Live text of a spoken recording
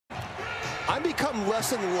I'm becoming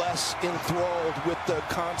less and less enthralled with the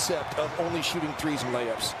concept of only shooting threes and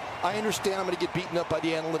layups. I understand I'm going to get beaten up by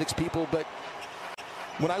the analytics people, but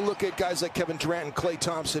when I look at guys like Kevin Durant and Klay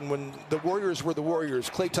Thompson, when the Warriors were the Warriors,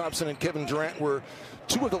 Klay Thompson and Kevin Durant were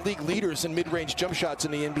two of the league leaders in mid-range jump shots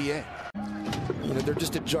in the NBA. You know, they're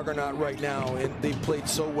just a juggernaut right now, and they've played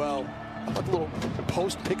so well. How about the little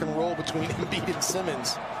post pick and roll between Embiid and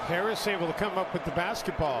Simmons? Harris able to come up with the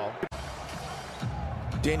basketball.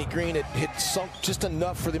 Danny Green had sunk just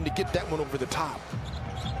enough for them to get that one over the top.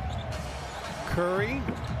 Curry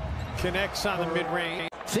connects on the mid-range.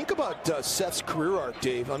 Think about Seth's career arc,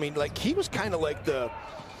 Dave. I mean, like, he was kind of like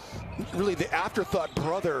really the afterthought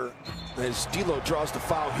brother as D'Lo draws the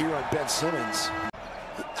foul here on Ben Simmons.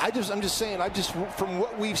 I'm just saying, from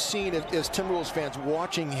what we've seen as Timberwolves fans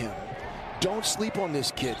watching him, don't sleep on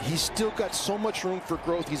this kid. He's still got so much room for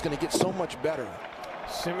growth. He's going to get so much better.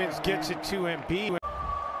 Simmons gets it to Embiid.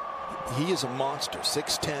 He is a monster,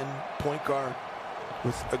 6'10", point guard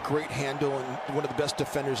with a great handle and one of the best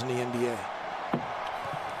defenders in the NBA.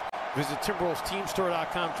 Visit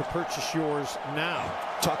TimberwolvesTeamStore.com to purchase yours now.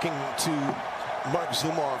 Talking to Mark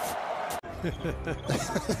Zumoff,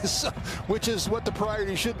 so, which is what the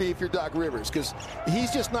priority should be if you're Doc Rivers, because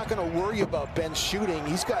he's just not going to worry about Ben shooting.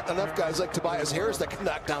 He's got enough guys like Tobias Harris that can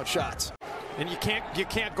knock down shots. And you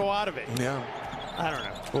can't go out of it. Yeah. I don't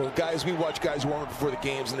know. Well, guys, we watch guys warm up before the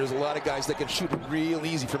games, and there's a lot of guys that can shoot it real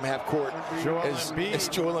easy from half court. As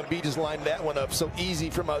Joel Embiid just lined that one up so easy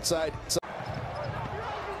from outside. So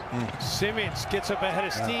Simmons gets up ahead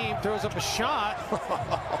of steam, throws up a shot.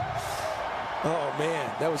 Oh,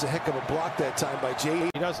 man, that was a heck of a block that time by Jay.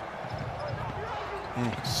 He doesn't.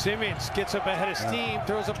 Simmons gets up ahead of steam,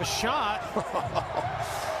 throws up a shot.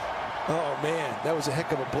 Oh, man, that was a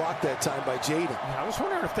heck of a block that time by Jaden. I was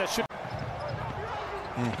wondering if that should...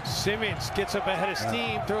 Simmons gets up ahead of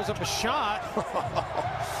steam, throws up a shot.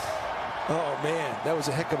 Oh, man, that was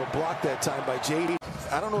a heck of a block that time by Jaden.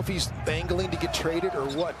 I don't know if he's angling to get traded or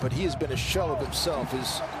what, but he has been a shell of himself.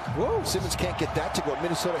 Simmons can't get that to go.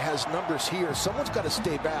 Minnesota has numbers here. Someone's got to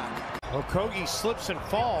stay back. Okogie slips and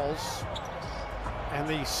falls, and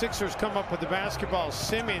the Sixers come up with the basketball.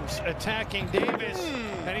 Simmons attacking Davis,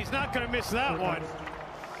 and he's not going to miss that one.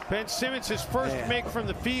 Ben Simmons, his first make from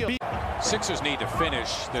the field. Sixers need to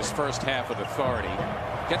finish this first half with authority,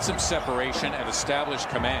 get some separation, and establish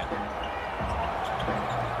command.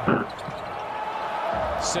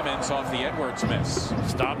 Simmons off the Edwards miss.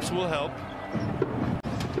 Stops will help.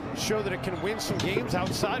 Show that it can win some games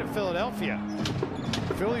outside of Philadelphia.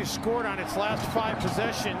 Philly scored on its last 5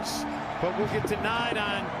 possessions, but will get denied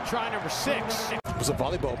on try number 6. He was a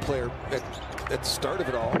volleyball player at the start of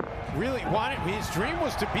it all. Really wanted, his dream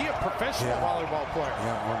was to be a professional volleyball player.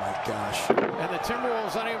 Yeah, oh my gosh. And the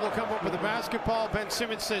Timberwolves unable to come up with the basketball. Ben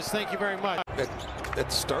Simmons says thank you very much. At the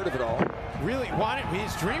start of it all. Really wanted,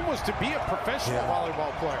 his dream was to be a professional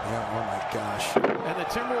volleyball player. Yeah, oh my gosh. And the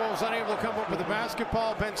Timberwolves unable to come up with the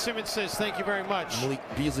basketball. Ben Simmons says thank you very much. Malik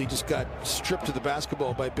Beasley just got stripped of the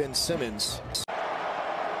basketball by Ben Simmons.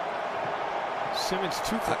 Simmons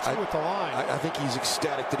 2 for 2 at the line. I think he's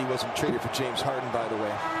ecstatic that he wasn't traded for James Harden, by the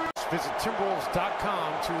way. Visit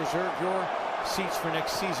Timberwolves.com to reserve your seats for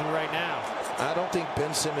next season right now. I don't think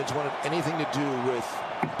Ben Simmons wanted anything to do with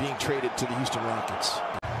being traded to the Houston Rockets.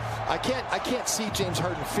 I can't see James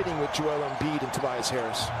Harden fitting with Joel Embiid and Tobias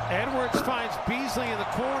Harris. Edwards finds Beasley in the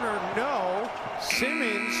corner. No.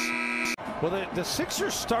 Simmons. Well, the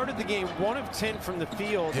Sixers started the game 1 of 10 from the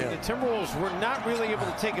field, and the Timberwolves were not really able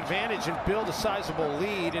to take advantage and build a sizable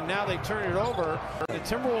lead, and now they turn it over. The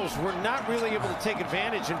Timberwolves were not really able to take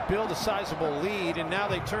advantage and build a sizable lead, and now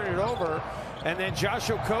they turn it over. And then Josh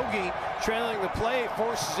Okogie, trailing the play,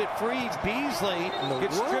 forces it free. Beasley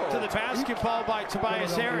gets stripped to the basketball by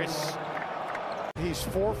Tobias Harris. He's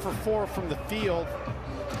 4 for 4 from the field.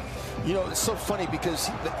 You know, it's so funny because,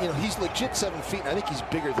 you know, he's legit 7 feet, and I think he's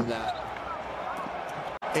bigger than that.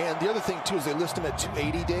 And the other thing, too, is they list him at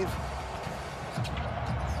 280, Dave.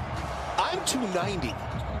 I'm 290.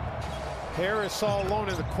 Harris all alone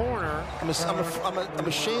in the corner. I'm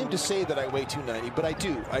ashamed to say that I weigh 290, but I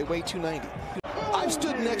do. I weigh 290. I've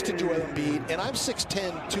stood next to Joel Embiid, and I'm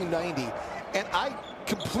 6'10", 290, and I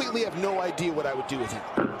completely have no idea what I would do with him.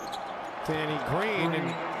 Danny Green.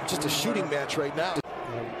 And just a shooting match right now.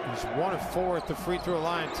 He's 1 of 4 at the free throw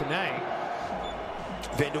line tonight.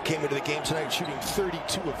 Vando came into the game tonight shooting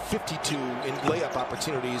 32 of 52 in layup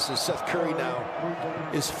opportunities as Seth Curry now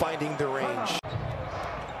is finding the range.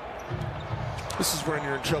 This is where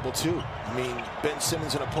you're in trouble too. I mean, Ben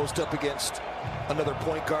Simmons in a post up against another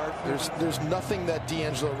point guard. There's nothing that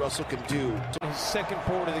D'Angelo Russell can do. His second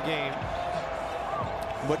board of the game.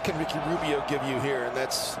 What can Ricky Rubio give you here? And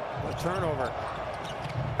that's a turnover.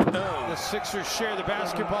 no. The Sixers share the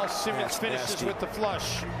basketball. Simmons finishes with the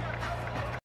flush.